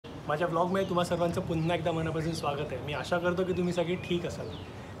माझ्या ब्लॉगमध्ये तुम्हा सर्वांचं पुन्हा एकदा मनापासून स्वागत आहे। मी आशा करतो की तुम्ही सगळे ठीक असाल।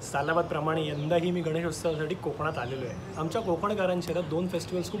 सालाबादप्रमाणे यंदाही मी गणेशोत्सवासाठी कोकणात आलेलो आहे। आमच्या कोकणकरांच्या दोन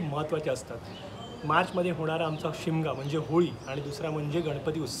फेस्टिवल्स खूप महत्त्वाचे असतात। मार्चमध्ये होणारा आमचा शिमगा म्हणजे होळी आणि दुसरा म्हणजे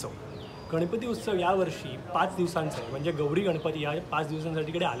गणपती उत्सव। गणपती उत्सव यावर्षी 5 दिवसांचा आहे, म्हणजे गौरी गणपती या 5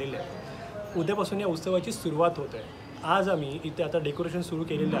 दिवसांसाठी इकडे आलेले आहे। उद्यापासून या उत्सवाची सुरुवात होत आहे। आज आम्ही इथे आता डेकोरेशन सुरू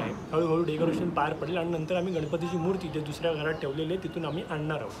केलेलं आहे। हळूहळू डेकोरेशन पार पडेल आणि नंतर आम्ही गणपतीची मूर्ती जे दुसऱ्या घरात ठेवलेली आहे तिथून आम्ही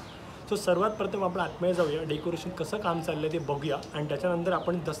आणणार आहोत। सो सर्वात प्रथम आपण आतमध्ये जाऊया, डेकोरेशन कसं काम चाललं आहे ते बघूया आणि त्याच्यानंतर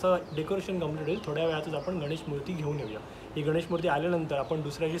आपण जसं डेकोरेशन कंप्लीट होईल थोड्या वेळातच आपण गणेश मूर्ती घेऊन येऊया। ही गणेश मूर्ती आल्यानंतर आपण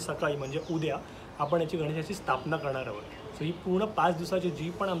दुसऱ्याची सकाळी म्हणजे उद्या आपण याची गणेशाची स्थापना करणार आहोत। सो ही पूर्ण 5 दिवसाची जी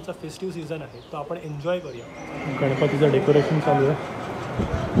पण आमचा फेस्टिव्ह सीझन आहे तो आपण एन्जॉय करूया। गणपतीचं डेकोरेशन चालू आहे।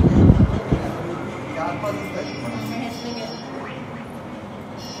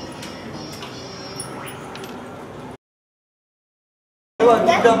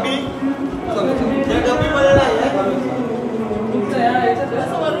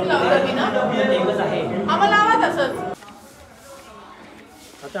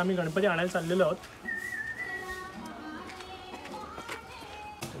 आता आम्ही गणपती आणायला चाललेलो आहोत।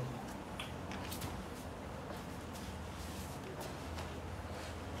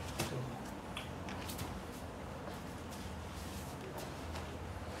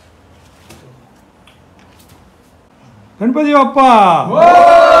 गणपती बाप्पा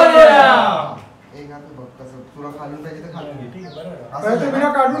विडा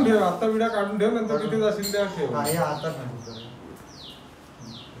काढून ठेव, आता विडा काढून ठेव, नंतर किती जाशील त्या ठेव।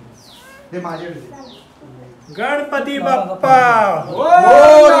 गणपती बाप्पा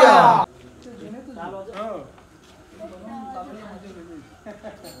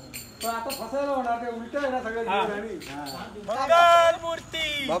आता फसायला होणार ते उलट आहे ना सगळं। मंगल मूर्ती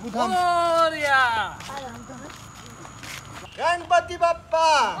गणपती बाप्पा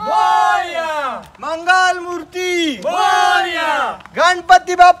मोरया, मंगल मूर्ती मोरया,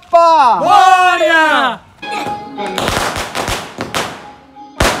 गणपती बाप्पा मोरया।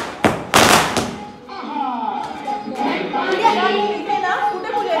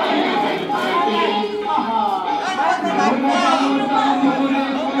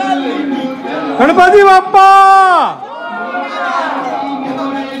 गणपती बाप्पा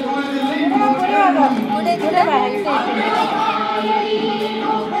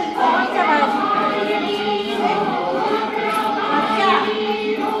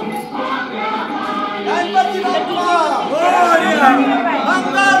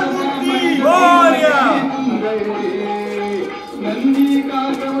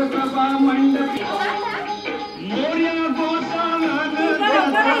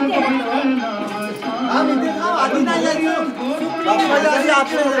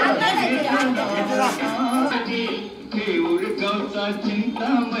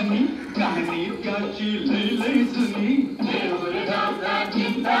चिंतामणी कहाणी त्याची लय लय जुनी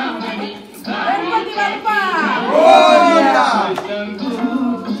चिंतामणी गणपती बाप्पा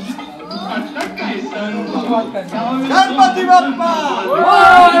गणपती बाप्पा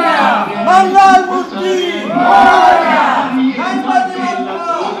मंगल मूर्ती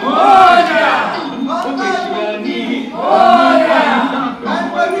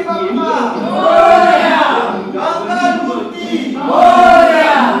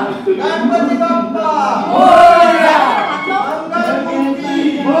गणपती बाप्पा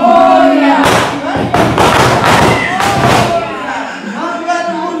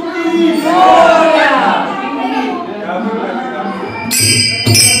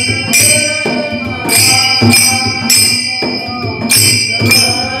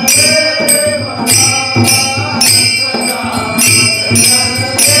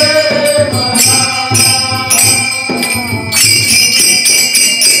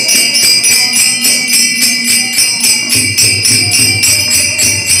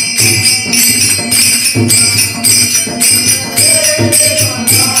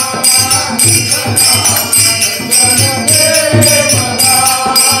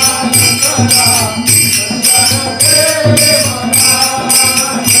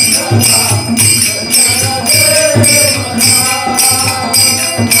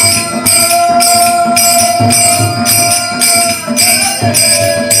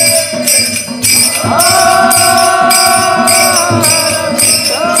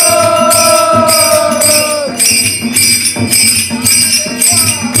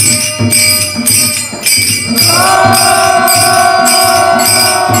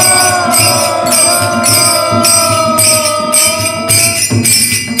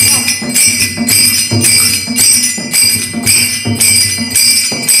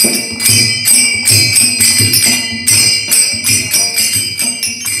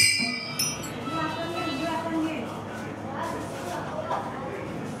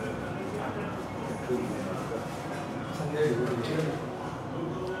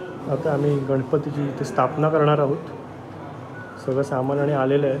आता आम्ही गणपतीची इथे स्थापना करणार आहोत. सगळं सामानाने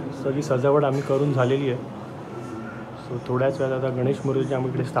आलेलं आहे. सगळी सजावट आम्ही करून झालेली आहे. सो थोड्याच वेळात आता गणेश मूर्तीची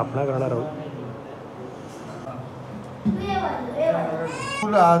आम्ही इकडे स्थापना करणार आहोत.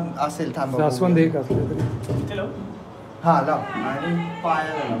 असेल थांबा. जास्वंद एक असलं तरी इथे लावू? हा लाव आणि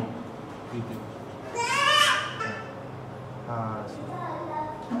पायाला लाव इथे. हा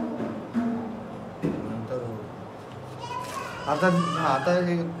नंतर आता आता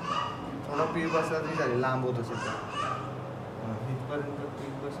हे थोडा पीठ बसला तरी चालेल. लांब होत असेल तर इथपर्यंत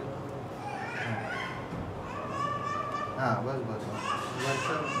पीठ बसेल. हा बस बस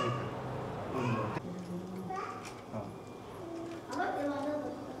वरचं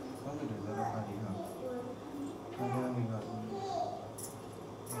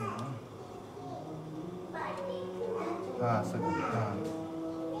हा सगळं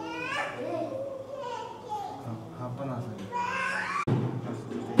हा पण असं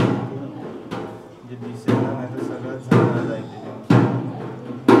जे दिसेल ना नाही तर सगळं झालं जाईल.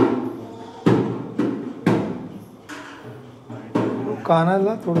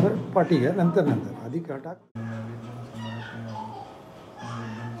 कानाला थोडंसं पाठी घ्या. नंतर आधी टाक.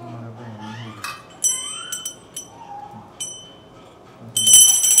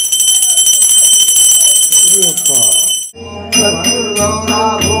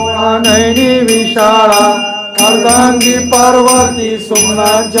 नैनी विशाळा अर्धांगी पार्वती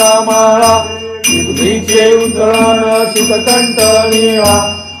सोमनाथच्या माळा बुद्धीचे उतरण सुतकंठ निळा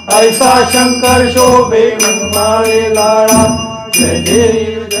ऐसा शंकर शोभे मनमाळे लाळा. जय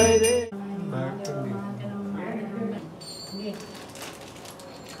देव जय देव.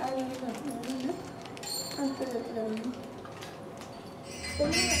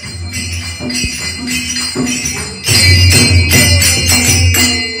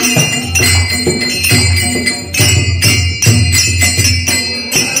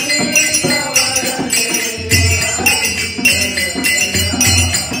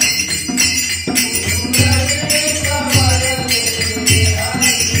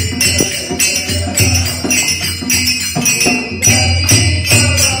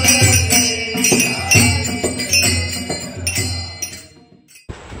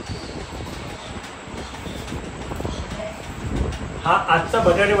 हा आजचा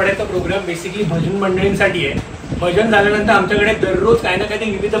बटाटे वड्याचा प्रोग्राम बेसिकली भजन मंडळींसाठी आहे. भजन झाल्यानंतर आमच्याकडे दररोज काही ना काही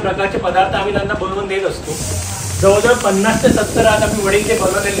विविध प्रकारचे पदार्थ आम्ही त्यांना बनवून देत असतो. जवळजवळ 50 ते 70 आज आम्ही वडे इथे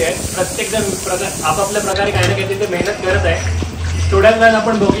बनवलेले आहेत. प्रत्येकजण आपापल्या प्रकारे काही ना काही तिथे मेहनत करत आहे. थोड्याच वेळात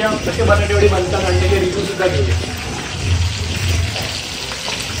आपण बघूया कसे बटाटे वडे बनतात आणि त्याचे रिव्ह्यू सुद्धा घेऊया.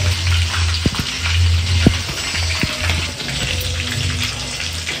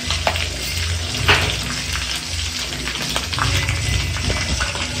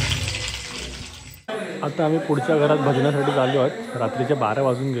 आता आम्ही पुढच्या घरात भजनासाठी चाललो आहोत. रात्रीचे 12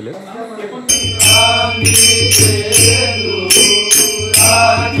 वाजून गेले.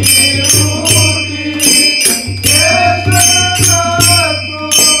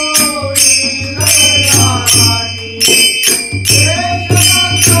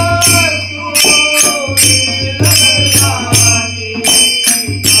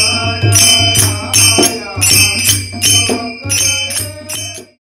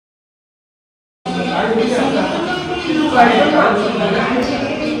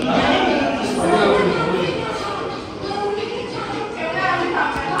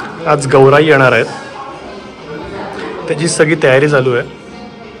 आज गौराई येणार आहेत. त्याची सगळी तयारी चालू आहे.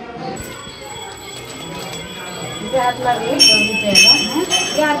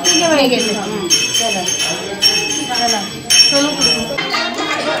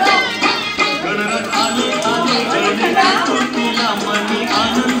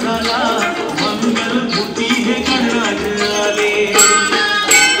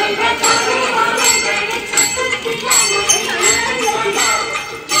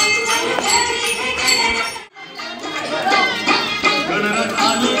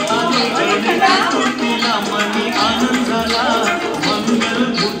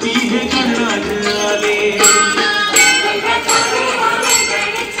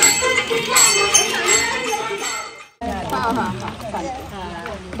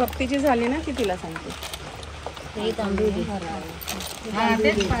 भक्तीची झाली ना की तिला सांगते.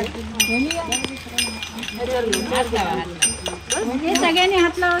 सगळ्यांनी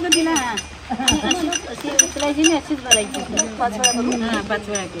हात लावा तिला उचलायची नाही. अशीच भरायची. 5 वेळा करून. 5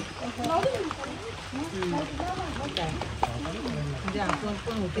 वेळा म्हणजे आपण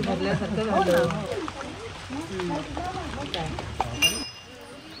पण होती भरल्यासारखं झालं.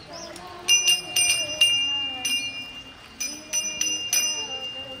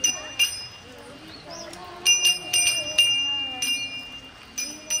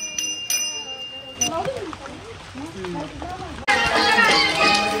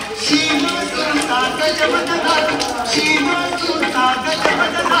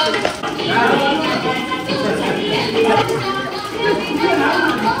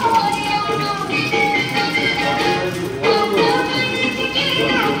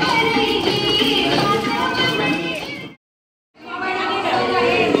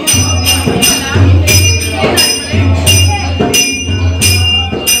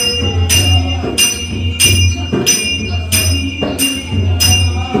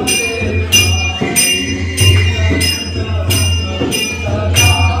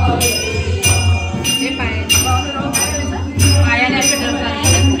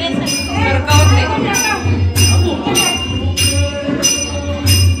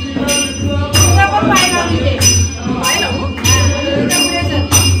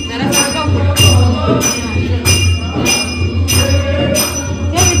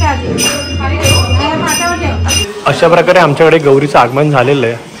 अशा प्रकारे आमच्याकडे गौरीचं आगमन झालेलं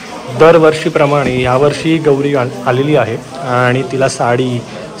आहे। दरवर्षीप्रमाणे यावर्षी गौरी आलेली आहे आणि तिला साडी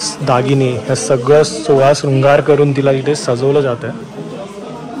दागिने हे सगळं सोळा शृंगार करून तिला इथे सजवलं जातं आहे।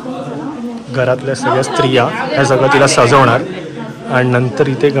 घरातल्या सगळ्या स्त्रिया हे सगळं तिला सजवणार आणि नंतर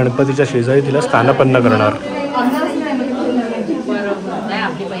इथे गणपतीच्या शेजारी तिला स्थानपन्न करणार।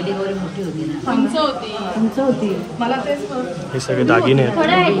 हे सगळे दागिने आहेत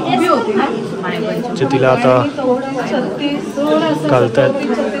जे तिला आता घालतायत।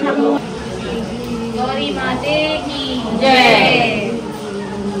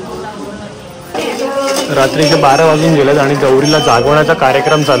 रात्रीचे 12 वाजून गेलेत आणि गौरीला जागवण्याचा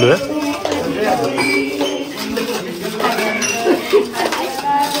कार्यक्रम चालू आहे।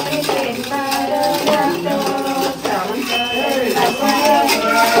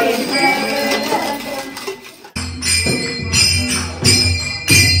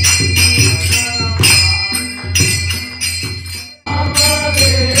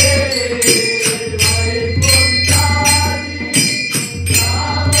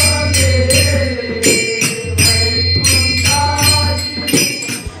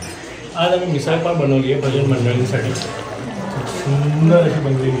 आज आम्ही मिसळपाव बनवली आहे भजन मंडळींसाठी। सुंदर अशी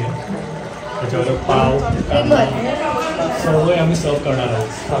बनलेली आहे। त्याच्यावर पाव सर्व आम्ही सर्व करणार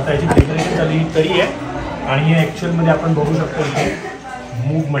आहोत। आता याची प्रिपरेशन तरी आहे आणि हे ॲक्च्युअलमध्ये आपण बघू शकतो इथे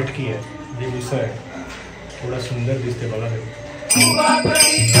मूग मटकी आहे जी मिसळ आहे। थोडा सुंदर दिसते बघा।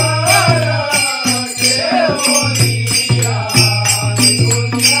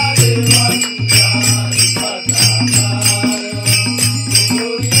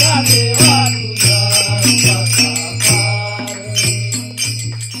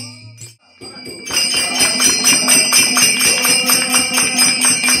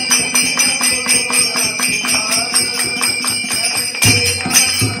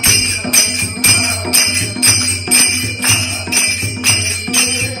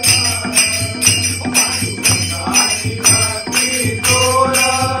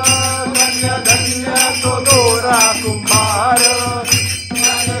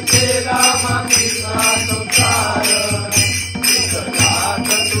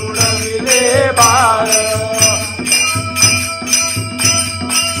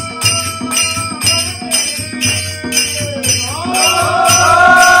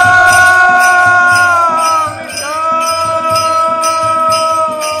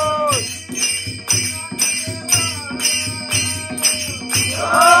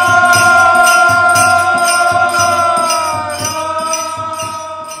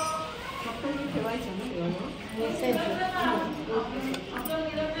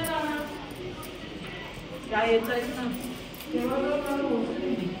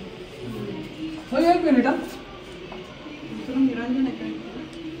 एक मिनिट।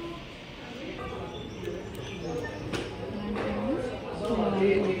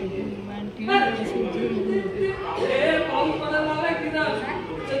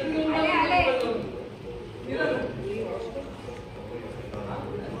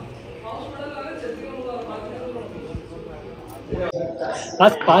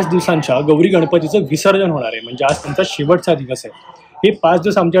 आज 5 दिवसांच्या गौरी गणपतीचं विसर्जन होणार आहे। म्हणजे आज त्यांचा शेवटचा दिवस आहे। हे 5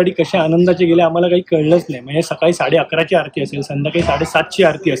 दिवस आमच्यासाठी कसे आनंदाचे गेले आम्हाला काही कळलंच नाही। म्हणजे सकाळी 11:30ची आरती असेल, संध्याकाळी 7:30ची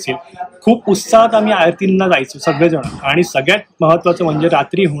आरती असेल। खूप उत्साहात आम्ही आरतींना जायचो सगळेजण आणि सगळ्यात महत्त्वाचं म्हणजे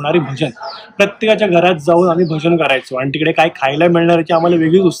रात्री होणारे भजन। प्रत्येकाच्या घरात जाऊन आम्ही भजन करायचो आणि तिकडे काय खायला मिळणार याची आम्हाला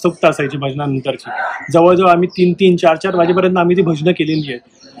वेगळीच उत्सुकता असायची भजनानंतरची। जवळजवळ आम्ही 3-3, 4-4 वाजेपर्यंत आम्ही ती भजनं केलेली आहेत।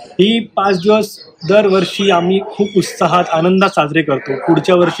 ही 5 दिवस दरवर्षी आम्ही खूप उत्साहात आनंदात साजरे करतो।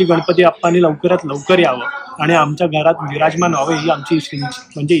 पुढच्या वर्षी गणपती बाप्पांनी लवकरात लवकर यावं आणि आमच्या घरात विराजमान व्हावं ही आमची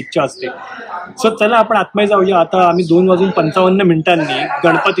म्हणजे इच्छा असते। सो चला आपण आतमध्ये जाऊया। आता आम्ही 2:55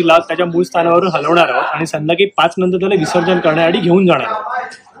 गणपतीला त्याच्या मूळ स्थानावरून हलवणार आहोत आणि संध्याकाळी 5 नंतर त्याला विसर्जन करण्यासाठी घेऊन जाणार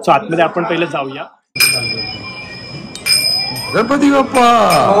आहोत। सो आतमध्ये आपण पहिले जाऊया. गणपती बाप्पा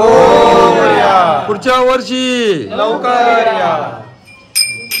पुढच्या वर्षी लवकर या.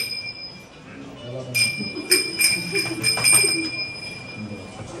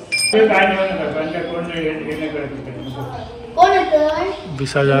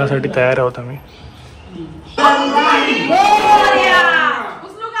 विसर्जनासाठी तयार आहोत आम्ही.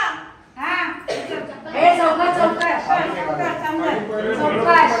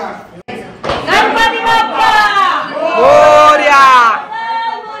 गणपती बाप्पा मोरया.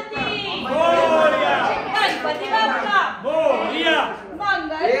 गणपती बाप्पा मोरया.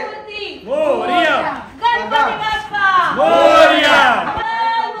 मंगलमूर्ती मोरया. गणपती बाप्पा मोरया.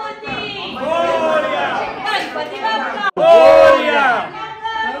 मंगलमूर्ती मोरया. गणपती बाप्पा मोरया.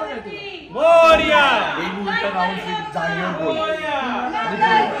 मंगलमूर्ती मोरया.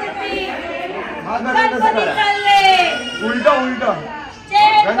 गणपती चालले उलटा उलटा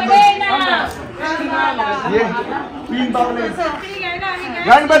चेन पडेना ये 3 पावले.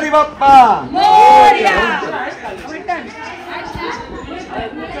 गणपती बाप्पा मोरया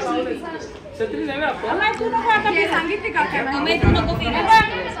सांगितले का तुम्ही तू नको फिरू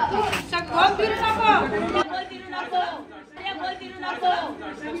सगळं फिरू नको बोल फिरू नको बोल फिरू नको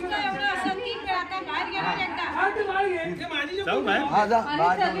एवढं असं की आता बाहेर गेलो एकदा जाऊ बाहेर. हा जा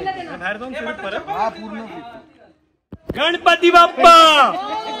बाहेर जाऊन फिरू परत. हा पूर्ण गणपती बाप्पा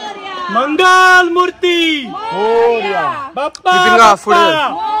मंगल मूर्ती मोरया. बाप्पा नितीन गा, पुढे. बाप्पा.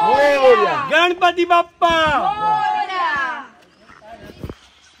 मोरया. गणपती बाप्पा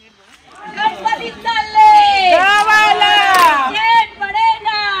गणपती चालले गावाला चेन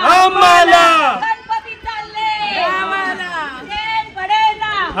पडेना आम्हाला. गणपती चालले गावाला चेन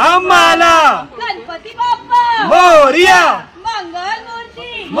पडेना आम्हाला. गणपती बाप्पा मोरया.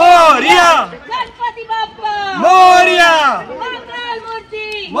 मंगलमूर्ती मोरया. गणपती बाप्पा मोरया. मंगलमूर्ती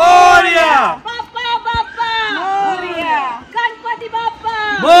मोरया. बाप्पा बाप्पा गणपती बाप्पा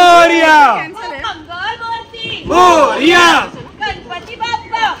मोरया. मंगलमूर्ती मोरया. गणपती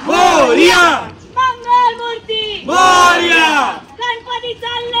बाप्पा मोरया. मंगलमूर्ती मोरया. गणपती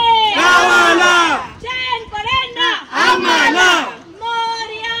चालले गावाला. चैन पडेना आम्हाला.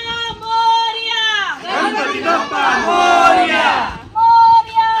 मोरया मोरया गणपती बाप्पा मोरया.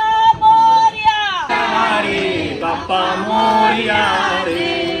 मोरया मोरया रे बाप्पा मोरया रे.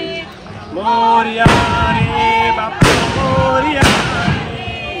 मोरया रे बाप्पा मोरया.